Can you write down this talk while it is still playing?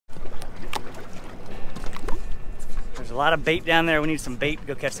There's a lot of bait down there. We need some bait to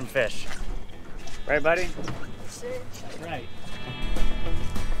go catch some fish. Right, buddy? Yes, sir. That's right.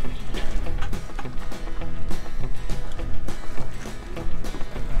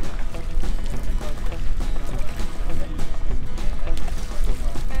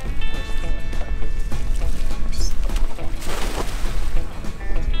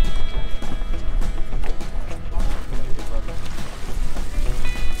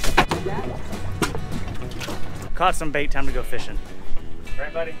 Caught some bait, time to go fishing.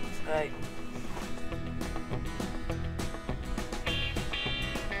 Right, buddy? Right.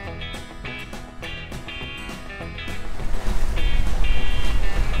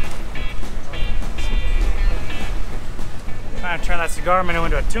 Trying to turn that cigar minnow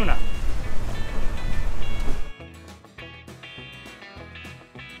into a tuna.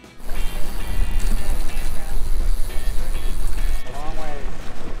 A long way.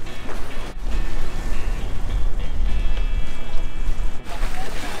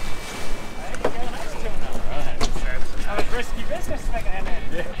 That was risky business swinging in there.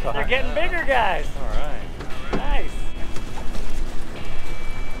 Yeah, they're getting bigger, guys. All right. Nice.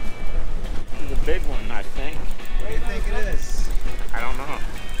 This is a big one, I think. What do you think it is? I don't know.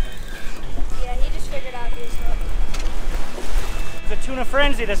 Yeah, he just figured out his hook. It's a tuna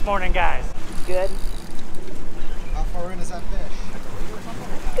frenzy this morning, guys. Good. How far in is that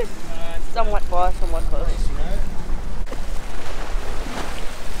fish? Somewhat far, somewhat close. Nice, right?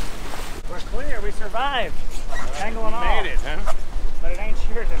 We're clear, we survived. Tangle and all. Made it, huh? But it ain't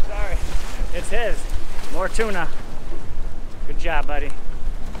yours, I'm sorry. It's his. More tuna. Good job, buddy.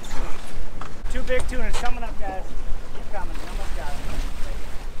 Two big tunas coming up, guys. Keep coming, almost got it.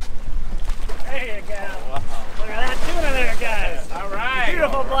 There you go. Wow. Look at that tuna there, guys. All right.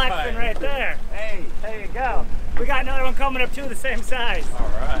 Beautiful blackfin right there. Hey. There you go. We got another one coming up too, the same size. All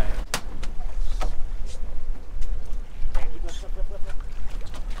right.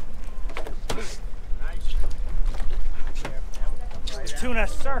 Tuna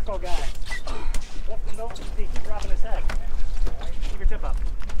circle, guys. Lift him, don't keep dropping his head. Keep your tip up.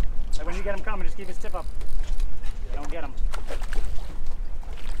 Like when you get him coming, just keep his tip up. Don't get him.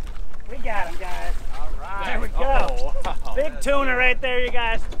 We got him, guys. All right. There we go. Oh, wow. Big tuna right there, you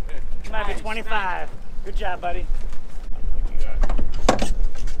guys. Might be 25. Good job, buddy.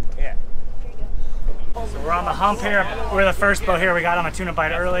 Yeah. So we're on the hump here. We're the first boat here. We got on a tuna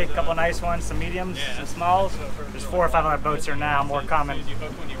bite early. A couple nice ones, some mediums, some smalls. There's 4 or 5 other boats here now, more coming.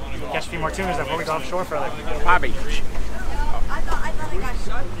 Catch a few more tunas before we go offshore further. Bobby. I thought I got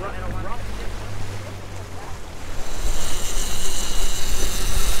shot.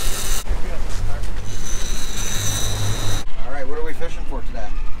 All right, what are we fishing for today?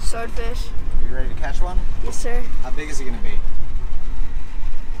 Swordfish. You ready to catch one? Yes, sir. How big is he gonna be?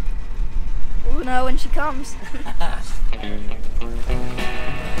 We'll know when she comes.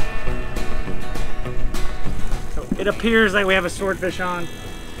 So it appears like we have a swordfish on.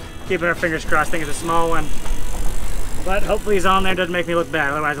 Keeping our fingers crossed. I think it's a small one. But hopefully he's on there. Doesn't make me look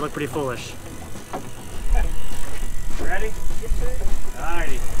bad. Otherwise I look pretty foolish. Ready? Yes, sir.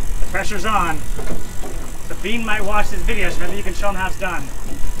 Alrighty. The pressure's on. The bean might watch this video, so maybe you can show him how it's done.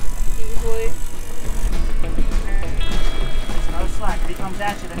 Easily. No slack. If he comes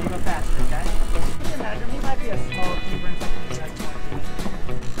at you, then you go faster, okay? You can imagine, he might be a small keeper and something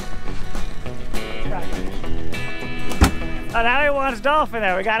you guys want to. Oh, now he wants dolphin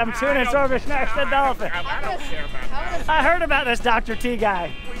there. We got him tuna and swordfish next to dolphin. I don't care about that. I heard about this Dr. T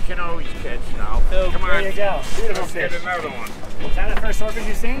guy. We can always catch now. Come on. There you go. Beautiful Let's get fish. another one. Is that the first swordfish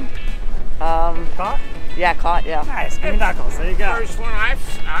you've seen? Caught? Yeah, caught, yeah. Nice. Give me knuckles. There you go. First one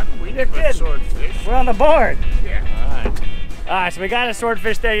we You're put kidding. swordfish. We're on the board. Yeah. All right, so we got a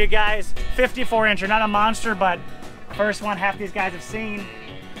swordfish there, you guys. 54-incher, not a monster, but first one half these guys have seen.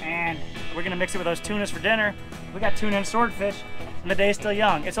 And we're gonna mix it with those tunas for dinner. We got tuna and swordfish, and the day's still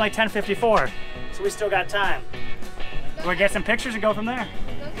young. It's only 10:54, so we still got time. We'll get some pictures and go from there.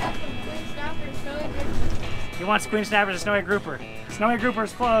 He wants queen snappers and snowy grouper. Snowy grouper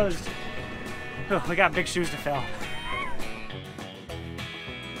is closed. Whew, we got big shoes to fill.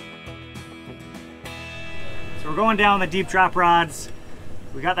 So we're going down the deep drop rods.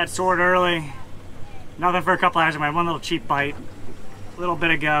 We got that sword early. Nothing for a couple hours. We had one little cheap bite. A little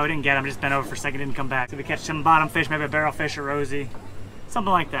bit ago, didn't get him, just bent over for a second, didn't come back. So we catch some bottom fish, maybe a barrelfish or rosy.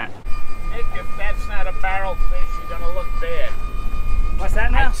 Something like that. Nick, if that's not a barrelfish, you're gonna look bad. What's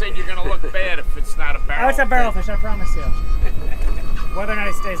that now? I said you're gonna look bad if it's not a barrelfish. Oh, it's a barrelfish, I promise you. Whether or not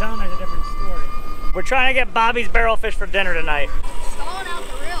he stays on, there's a different story. We're trying to get Bobby's barrelfish for dinner tonight. Stalling out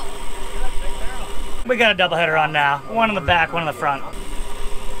the reel. We got a double header on now. One in the back, one in the front.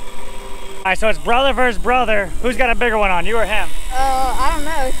 All right, so it's brother versus brother. Who's got a bigger one on, you or him? I don't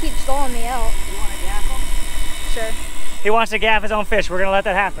know. He keeps stalling me out. You want to gaff him? Sure. He wants to gaff his own fish. We're gonna let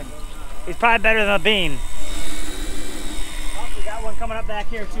that happen. He's probably better than a bean. Oh, we got one coming up back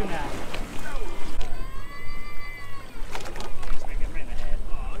here too now.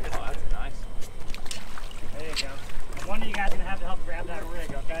 There you go. And one of you guys is gonna have to help grab that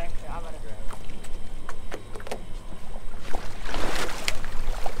rig, okay? Yeah, I'm gonna grab it.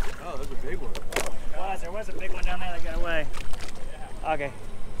 Oh, there's a big one. There was a big one down there that got away. Okay,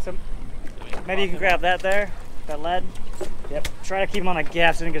 so maybe you can grab that there, that lead. Yep. Try to keep him on the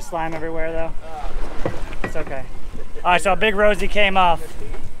gaff so he doesn't get slime everywhere though. It's okay. All right, so a big rosy came off.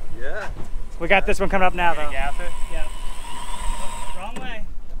 Yeah. We got this one coming up now though. Gaff it? Yeah. Oh, wrong way.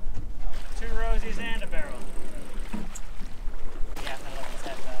 2 rosies and a barrel. Yeah,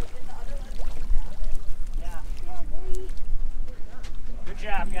 good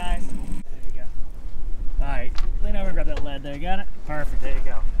job, guys. There you go. All right, lean over and grab that lead there. You got it? Perfect. There you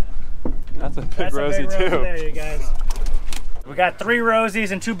go. That's a big rosy too. There you guys. We got 3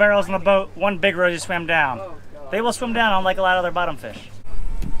 rosies and 2 barrels in the boat. 1 big rosy swam down. They will swim down unlike a lot of other bottom fish.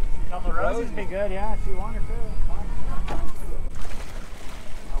 A couple of rosies would be good, yeah, if you wanted to.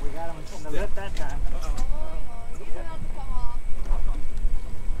 Oh, we got them in the lip that time.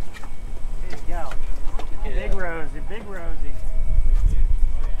 There you go. Big rosy, big rosy.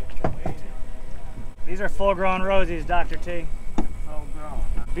 These are full-grown rosies, Dr. T. Full-grown.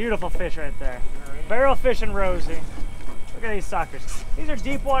 Beautiful fish right there. Barrel fish and rosy. Look at these suckers. These are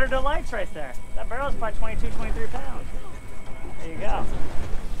deep water delights right there. That barrel's probably 22, 23 pounds. There you go.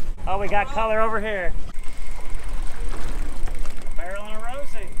 Oh, we got color over here. Barrel and a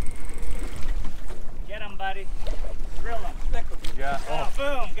rosy. Get him, buddy. Drill him. Yeah. Oh,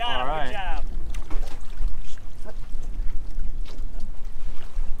 boom. Got him. right. Good job.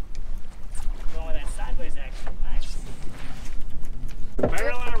 Going with that sideways action. Nice.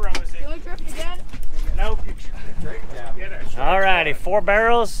 Barrel and a rosy. Can we drift again? Nope. Alrighty, 4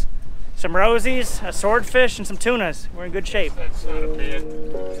 barrels, some rosies, a swordfish, and some tunas. We're in good shape. That's not a bad.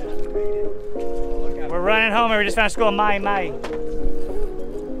 We're running home and we just found a school of mahi mahi.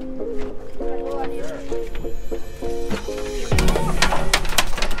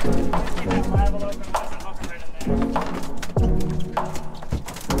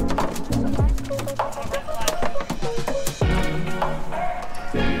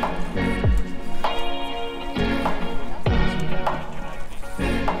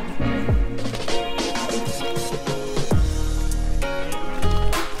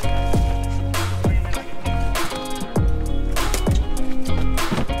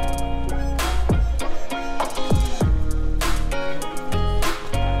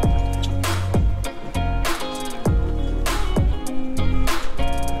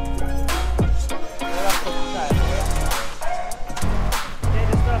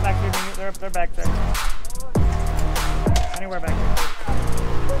 They're back there. Anywhere back there.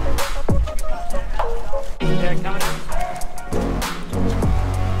 Yeah, coming in.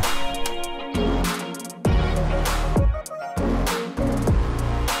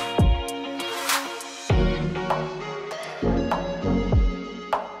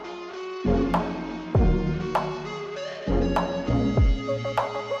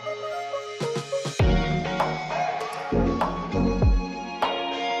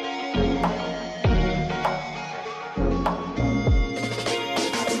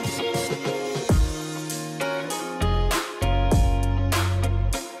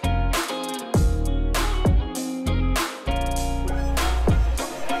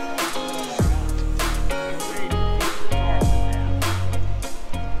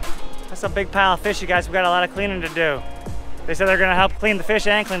 That's a big pile of fish, you guys. We've got a lot of cleaning to do. They said they're gonna help clean the fish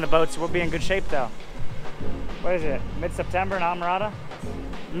and clean the boat, so we'll be in good shape though. What is it, mid-September in Amarada?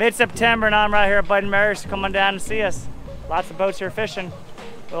 Mid-September in Amarada here at Bud and Mary's, so come on down and see us. Lots of boats here fishing.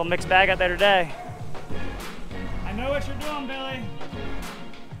 A little mixed bag out there today. I know what you're doing, Billy.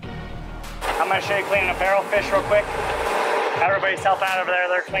 I'm gonna show you cleaning a barrel fish real quick. Everybody's helping out over there.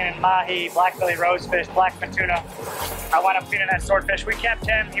 They're cleaning mahi, blackbelly rosefish, blackfin tuna. I wound up cleaning that swordfish. We kept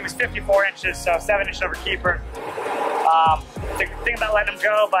him. He was 54 inches, so 7 inches over keeper. Thinking about letting him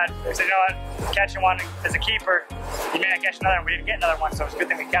go, but we said, you know what, catching one as a keeper, you may not catch another one. We didn't get another one, so it's a good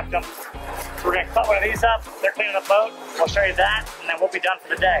thing we kept him. So we're gonna cut one of these up. They're cleaning the boat. We'll show you that, and then we'll be done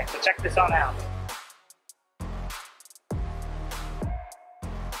for the day. So check this on out.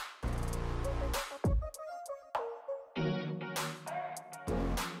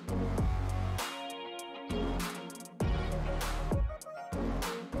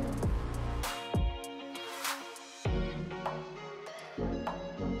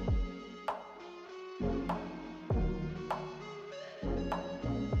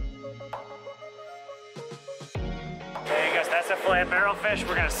 to fillet barrelfish.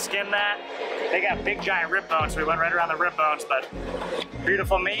 We're gonna skin that. They got big giant rib bones, so we went right around the rib bones, but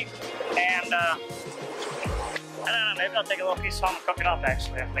beautiful meat. And I don't know, maybe I'll take a little piece home and cook it up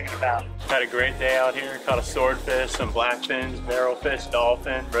actually, I'm thinking about. Had a great day out here. Caught a swordfish, some blackfins, barrelfish,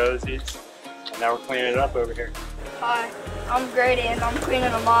 dolphin, rosies. And now we're cleaning it up over here. Hi, I'm Grady and I'm cleaning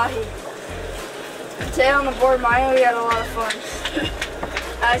a mahi. Today on the board Marina, we had a lot of fun,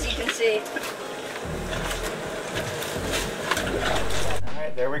 as you can see. All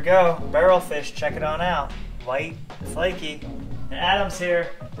right, there we go. Barrelfish, check it on out. White, flaky. And Adam's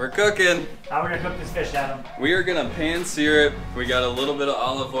here. We're cooking. How are we gonna cook this fish, Adam? We are gonna pan sear it. We got a little bit of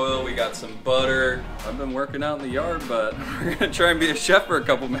olive oil. We got some butter. I've been working out in the yard, but we're gonna try and be a chef for a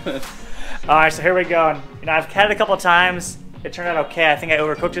couple minutes. All right, so here we go. And, you know, I've had it a couple of times. It turned out okay. I think I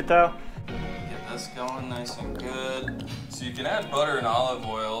overcooked it though. Get this going nice and good. So you can add butter and olive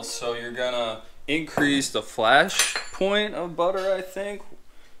oil. So you're gonna increase the flash point of butter, I think,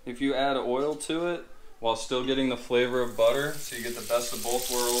 if you add oil to it, while still getting the flavor of butter, so you get the best of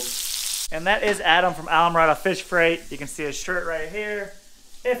both worlds. And that is Adam from Alamorada Fish Freight. You can see his shirt right here.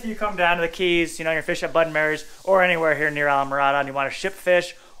 If you come down to the Keys, you know, your fish at Bud and Mary's, or anywhere here near Alamorada, and you want to ship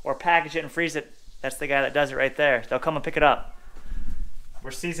fish or package it and freeze it, that's the guy that does it right there. They'll come and pick it up.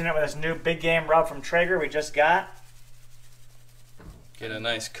 We're seasoning it with this new big game rub from Traeger we just got. Get a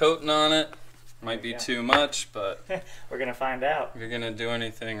nice coating on it. Might be too much, but we're gonna find out. If you're gonna do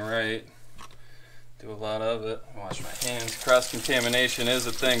anything right, do a lot of it. Wash my hands. Cross-contamination is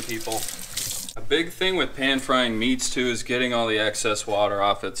a thing, people. A big thing with pan frying meats too is getting all the excess water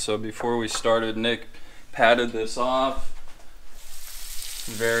off it. So before we started, Nick patted this off.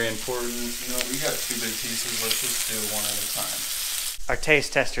 Very important. You know, we got 2 big pieces. Let's just do one at a time. Our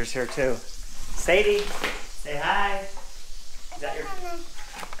taste tester's here too. Sadie, say hi. Is that your...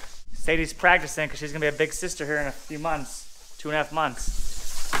 Sadie's practicing because she's gonna be a big sister here in a few months, 2.5 months.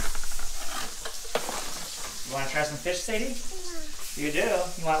 You want to try some fish, Sadie? You do?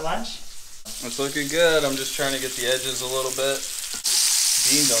 You want lunch? It's looking good. I'm just trying to get the edges a little bit.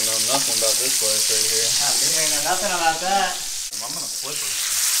 Dean don't know nothing about this place right here. Dean ain't know nothing about that. I'm gonna flip her.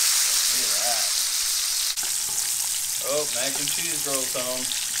 Look at that. Oh, mac and cheese rolls home.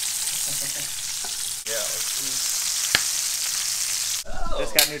 Yeah, let's see. Oh,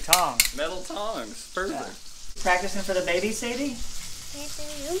 just got new tongs. Metal tongs. Perfect. Yeah. Practicing for the baby, Sadie?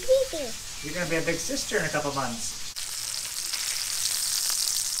 You're gonna be a big sister in a couple months.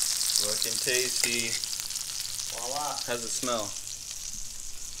 Looking tasty. Voila. How's it smell?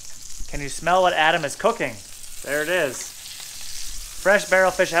 Can you smell what Adam is cooking? There it is. Fresh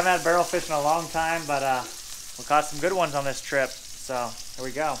barrelfish. I haven't had barrelfish in a long time, but we caught some good ones on this trip. So here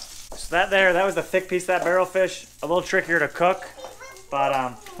we go. So that was the thick piece of that barrelfish. A little trickier to cook, but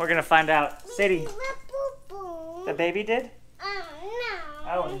we're gonna find out. Sadie, the baby did?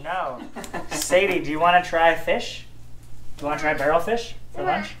 Oh no. Sadie, do you want to try fish? Do you want to try barrelfish for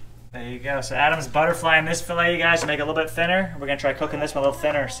lunch? There you go. So Adam's butterflying this fillet, you guys, to make it a little bit thinner. We're going to try cooking this one a little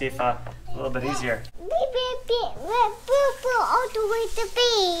thinner, see if a little bit easier. All the way to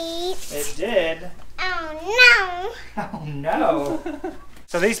beach. It did. Oh no. Oh no.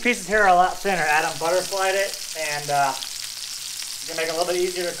 So these pieces here are a lot thinner. Adam butterflied it, and it's going to make it a little bit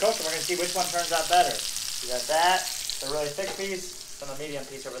easier to cook, and we're going to see which one turns out better. You got that, the really thick piece, and the medium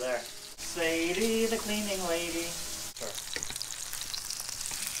piece over there. Sadie, the cleaning lady. Sure.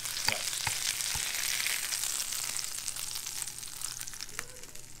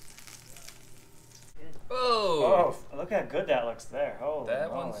 Oh, look how good that looks there. Holy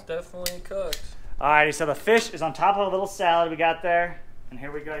that moly. one's definitely cooked. Alrighty, so the fish is on top of a little salad we got there. And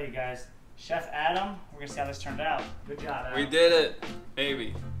here we go, you guys. Chef Adam, we're going to see how this turned out. Good job, Adam. We did it.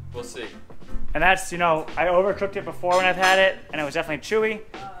 Maybe. We'll see. And that's, you know, I overcooked it before when I've had it, and it was definitely chewy.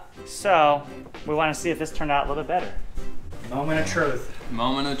 So we want to see if this turned out a little bit better. Moment of truth.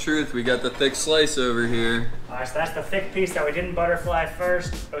 Moment of truth. We got the thick slice over here. Alright, so that's the thick piece that we didn't butterfly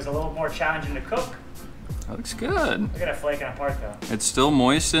first. It was a little more challenging to cook. That looks good. Look at it flaking apart though. It's still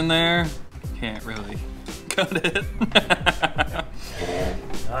moist in there. Can't really cut it.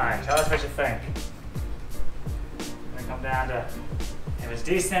 Alright, tell us what you think. We're gonna come down to if it's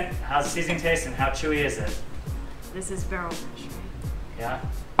decent, how's the seasoning taste, and how chewy is it? This is barrelfish, right? Yeah.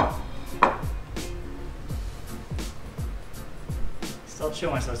 Still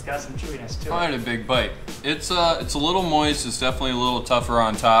chewing, so it's got some chewiness to it. Quite a big bite. It's a little moist. It's definitely a little tougher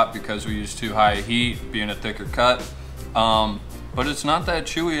on top because we use too high heat, being a thicker cut. But it's not that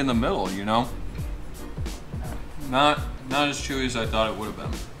chewy in the middle, you know. Not as chewy as I thought it would have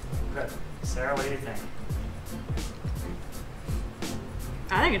been. Good. Sarah, what do you think?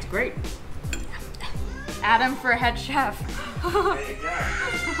 I think it's great. Adam for head chef. There you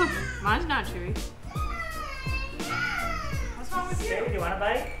go. Mine's not chewy. What's wrong with you? Sadie, do you want a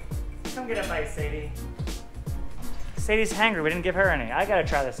bite? Come get a bite, Sadie. Sadie's hungry. We didn't give her any. I gotta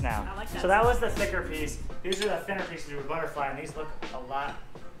try this now. I like that. So that was the thicker piece. These are the thinner pieces with butterfly, and these look a lot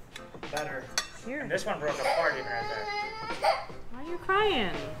better. Here. And this one broke apart even right there. Why are you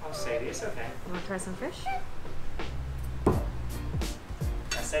crying? Oh, Sadie, it's okay. You want to try some fish?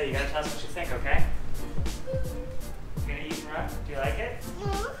 Now, Sadie, you gotta tell us what you think, okay? You gonna eat and run? Do you like it?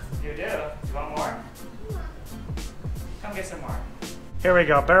 You do? Do you want more? Come get some more. Here we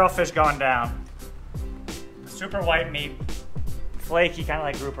go, barrel fish going down. Super white meat, flaky, kind of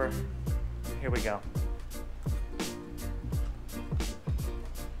like grouper. Here we go.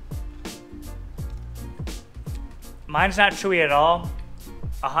 Mine's not chewy at all.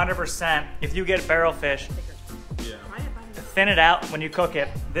 100%. If you get barrel fish, thin it out when you cook it.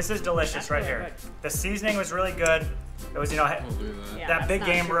 This is delicious right here. The seasoning was really good. It was, you know, that big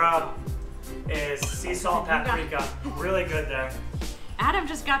game rub is sea salt paprika. Really good there. Adam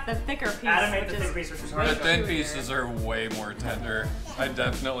just got the thicker piece. Adam ate the thick piece, which was hard. The thin pieces are way more tender. I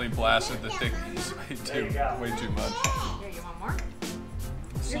definitely blasted the thick piece way too much. Here, you want more?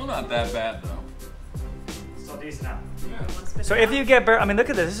 Still not that bad though. Still decent now. Yeah. So if you get I mean, look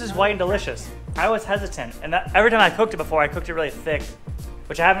at this. This is white and delicious. I was hesitant, and every time I cooked it before, I cooked it really thick,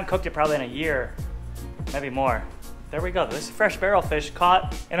 which I haven't cooked it probably in a year, maybe more. There we go. This is fresh barrel fish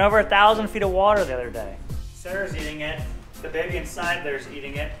caught in over 1,000 feet of water the other day. Sarah's eating it. The baby inside there's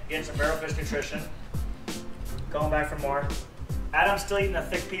eating it, getting some barrel fish nutrition. Going back for more. Adam's still eating the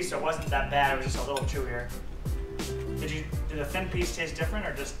thick piece, so it wasn't that bad. It was just a little chewier. Did the thin piece taste different,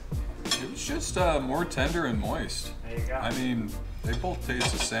 or just? It was just more tender and moist. There you go. I mean, they both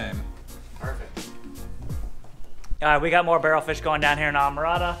taste the same. Perfect. All right, we got more barrel fish going down here in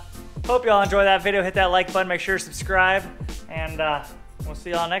Amarada. Hope y'all enjoy that video. Hit that like button, make sure to subscribe, and we'll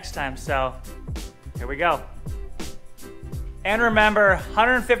see y'all next time. So, here we go. And remember,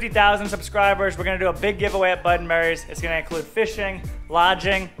 150,000 subscribers. We're gonna do a big giveaway at Bud & Mary's. It's gonna include fishing,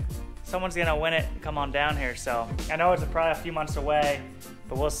 lodging. Someone's gonna win it and come on down here. So I know it's probably a few months away,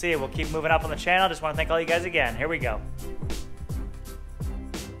 but we'll see. We'll keep moving up on the channel. Just wanna thank all you guys again. Here we go.